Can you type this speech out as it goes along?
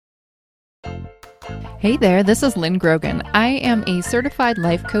Hey there, this is Lynn Grogan. I am a certified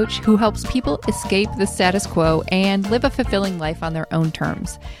life coach who helps people escape the status quo and live a fulfilling life on their own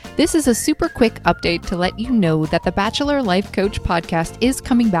terms. This is a super quick update to let you know that the Bachelor Life Coach podcast is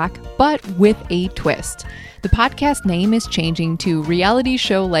coming back, but with a twist. The podcast name is changing to Reality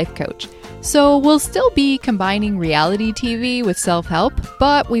Show Life Coach. So we'll still be combining reality TV with self-help,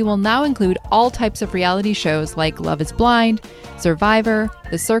 but we will now include all types of reality shows like Love is Blind, Survivor,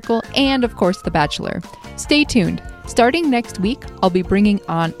 The Circle, and of course The Bachelor. Stay tuned. Starting next week, I'll be bringing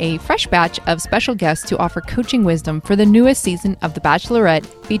on a fresh batch of special guests to offer coaching wisdom for the newest season of The Bachelorette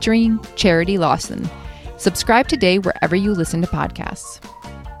featuring Charity Lawson. Subscribe today wherever you listen to podcasts.